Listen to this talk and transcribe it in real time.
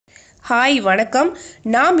Hi வணக்கம்.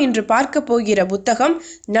 நாம் இன்று பார்க்க போகிற புத்தகம்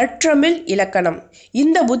நற்றமிழ் இலக்கணம்.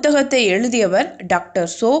 இந்த புத்தகத்தை எழுதியவர் டாக்டர்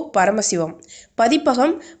சோ. பரமசிவம்.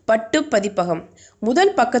 பதிப்பகம் பட்டு பதிப்பகம்.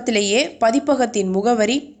 முதல் பக்கத்திலேயே பதிப்பகத்தின்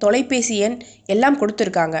முகவரி, தொலைபேசி எண் எல்லாம்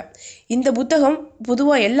கொடுத்துருக்காங்க. இந்த புத்தகம்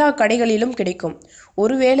பொதுவாக எல்லா கடைகளிலும் கிடைக்கும்.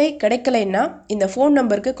 ஒருவேளை கிடைக்கலைன்னா இந்த ஃபோன்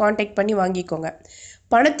நம்பருக்கு காண்டாக்ட் பண்ணி வாங்கிக்கோங்க.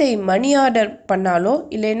 பணத்தை மணி ஆர்டர் பண்ணாலோ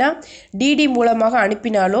இல்லைன்னா டிடி மூலமாக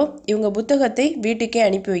அனுப்பினாலோ இவங்க புத்தகத்தை வீட்டுக்கே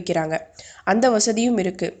அனுப்பி வைக்கிறாங்க. அந்த வசதியும்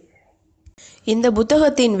இருக்குது. இந்த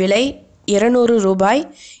புத்தகத்தின் விலை 200 ரூபாய்.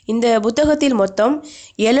 இந்த புத்தகத்தில் மொத்தம்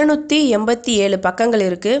 787 பக்கங்கள்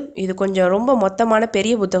இருக்குது. இது கொஞ்சம் ரொம்ப மொத்தமான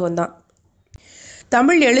பெரிய புத்தகம்தான்.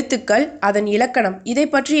 தமிழ் எழுத்துக்கள், அதன் இலக்கணம், இதை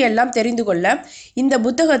பற்றி எல்லாம் தெரிந்து கொள்ள இந்த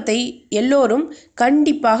புத்தகத்தை எல்லோரும்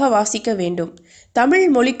கண்டிப்பாக வாசிக்க வேண்டும். தமிழ்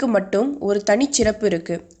மொழிக்கு மட்டும் ஒரு தனிச்சிறப்பு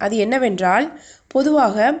இருக்குது. அது என்னவென்றால்,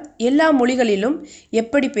 பொதுவாக எல்லா மொழிகளிலும்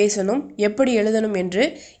எப்படி பேசணும், எப்படி எழுதணும் என்று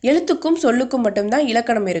எழுத்துக்கும் சொல்லுக்கும் மட்டும்தான்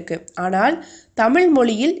இலக்கணம் இருக்குது. ஆனால் தமிழ்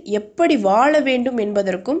மொழியில் எப்படி வாழ வேண்டும்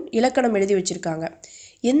என்பதற்கும் இலக்கணம் எழுதி வச்சுருக்காங்க.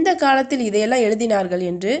 எந்த காலத்தில் இதையெல்லாம் எழுதினார்கள்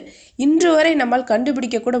என்று இன்று வரை நம்மால்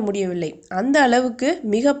கண்டுபிடிக்க கூட முடியவில்லை. அந்த அளவுக்கு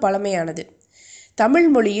மிக பழமையானது. தமிழ்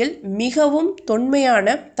மொழியில் மிகவும்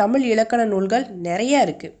தொன்மையான தமிழ் இலக்கண நூல்கள் நிறையா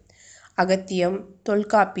இருக்குது. அகத்தியம்,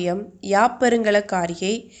 தொல்காப்பியம்,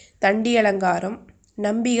 யாப்பருங்கலக்காரிகை, தண்டியலங்காரம்,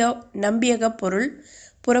 நம்பியக பொருள்,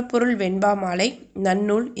 புறப்பொருள் வெண்பாமாலை,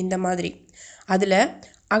 நன்னூல், இந்த மாதிரி. அதில்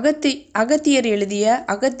அகத்தியர் எழுதிய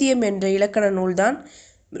அகத்தியம் என்ற இலக்கண நூல்தான்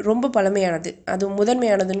ரொம்ப பழமையானது. அது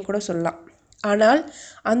முதன்மையானதுன்னு கூட சொல்லலாம். ஆனால்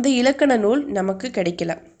அந்த இலக்கண நூல் நமக்கு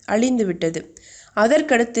கிடைக்கல, அழிந்து விட்டது.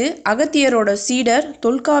 அதற்கடுத்து அகத்தியரோட சீடர்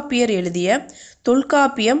தொல்காப்பியர் எழுதிய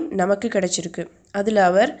தொல்காப்பியம் நமக்கு கிடைச்சிருக்கு. அதில்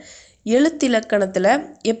அவர் எழுத்திலக்கணத்தில்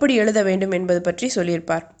எப்படி எழுத வேண்டும் என்பது பற்றி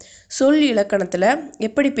சொல்லியிருப்பார். சொல் இலக்கணத்தில்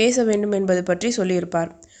எப்படி பேச வேண்டும் என்பது பற்றி சொல்லியிருப்பார்.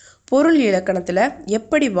 பொருள் இலக்கணத்தில்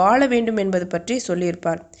எப்படி வாழ வேண்டும் என்பது பற்றி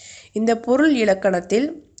சொல்லியிருப்பார். இந்த பொருள் இலக்கணத்தில்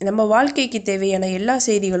நம்ம வாழ்க்கைக்கு தேவையான எல்லா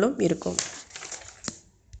செய்திகளும் இருக்கும்.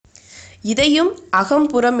 இதையும் அகம்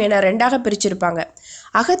புறம் என 2ஆக பிரிச்சிருப்பாங்க.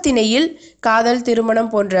 அகத்திணையில் காதல்,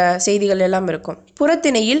 திருமணம் போன்ற செய்திகள் எல்லாம் இருக்கும்.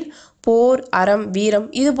 புறத்திணையில் போர், அறம், வீரம்,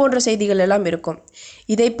 இது போன்ற செய்திகள் எல்லாம் இருக்கும்.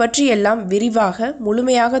 இதை பற்றி எல்லாம் விரிவாக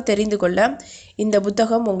முழுமையாக தெரிந்து கொள்ள இந்த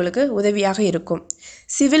புத்தகம் உங்களுக்கு உதவியாக இருக்கும்.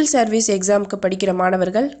 சிவில் சர்வீஸ் எக்ஸாமுக்கு படிக்கிற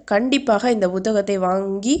மாணவர்கள் கண்டிப்பாக இந்த புத்தகத்தை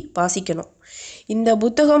வாங்கி வாசிக்கணும். இந்த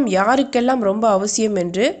புத்தகம் யாருக்கெல்லாம் ரொம்ப அவசியம்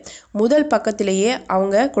என்று முதல் பக்கத்திலேயே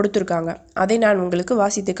அவங்க கொடுத்துருக்காங்க. அதை நான் உங்களுக்கு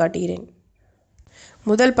வாசித்து காட்டுகிறேன்.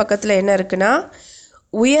 முதல் பக்கத்தில் என்ன இருக்குன்னா,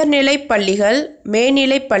 உயர்நிலை பள்ளிகள்,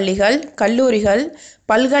 மேல்நிலை பள்ளிகள், கல்லூரிகள்,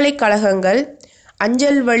 பல்கலைக்கழகங்கள்,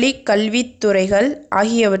 அஞ்சல் வழி கல்வித்துறைகள்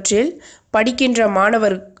ஆகியவற்றில் படிக்கின்ற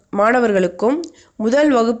மாணவர்களுக்கும்,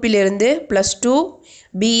 முதல் வகுப்பிலிருந்து +2,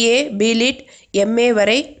 BA, BLit, MA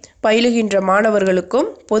வரை பயிலுகின்ற மாணவர்களுக்கும்,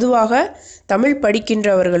 பொதுவாக தமிழ்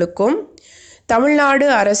படிக்கின்றவர்களுக்கும், தமிழ்நாடு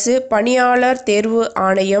அரசு பணியாளர் தேர்வு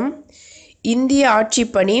ஆணையம், இந்திய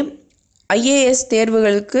ஆட்சிப்பணி, IAS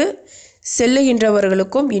தேர்வுகளுக்கு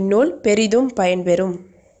செல்லுகின்றவர்களுக்கும் இந்நூல் பெரிதும் பயன்பெறும்.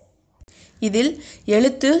 இதில்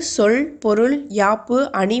எழுத்து, சொல், பொருள், யாப்பு,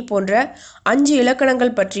 அணி போன்ற 5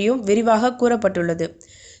 இலக்கணங்கள் பற்றியும் விரிவாக கூறப்பட்டுள்ளது.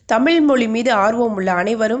 தமிழ் மொழி மீது ஆர்வம் உள்ள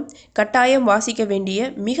அனைவரும் கட்டாயம் வாசிக்க வேண்டிய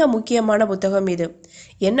மிக முக்கியமான புத்தகம் இது.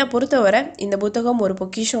 என்னை பொறுத்தவரை இந்த புத்தகம் ஒரு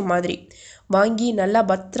பொக்கிஷம் மாதிரி. வாங்கி நல்லா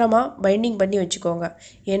பத்திரமா பைண்டிங் பண்ணி வச்சுக்கோங்க.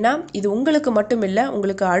 ஏன்னா இது உங்களுக்கு மட்டும் இல்லை,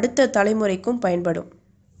 உங்களுக்கு அடுத்த தலைமுறைக்கும் பயன்படும்.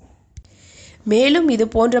 மேலும் இது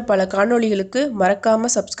போன்ற பல காணொளிகளுக்கு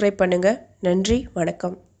மறக்காமல் சப்ஸ்கிரைப் பண்ணுங்கள். நன்றி,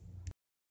 வணக்கம்.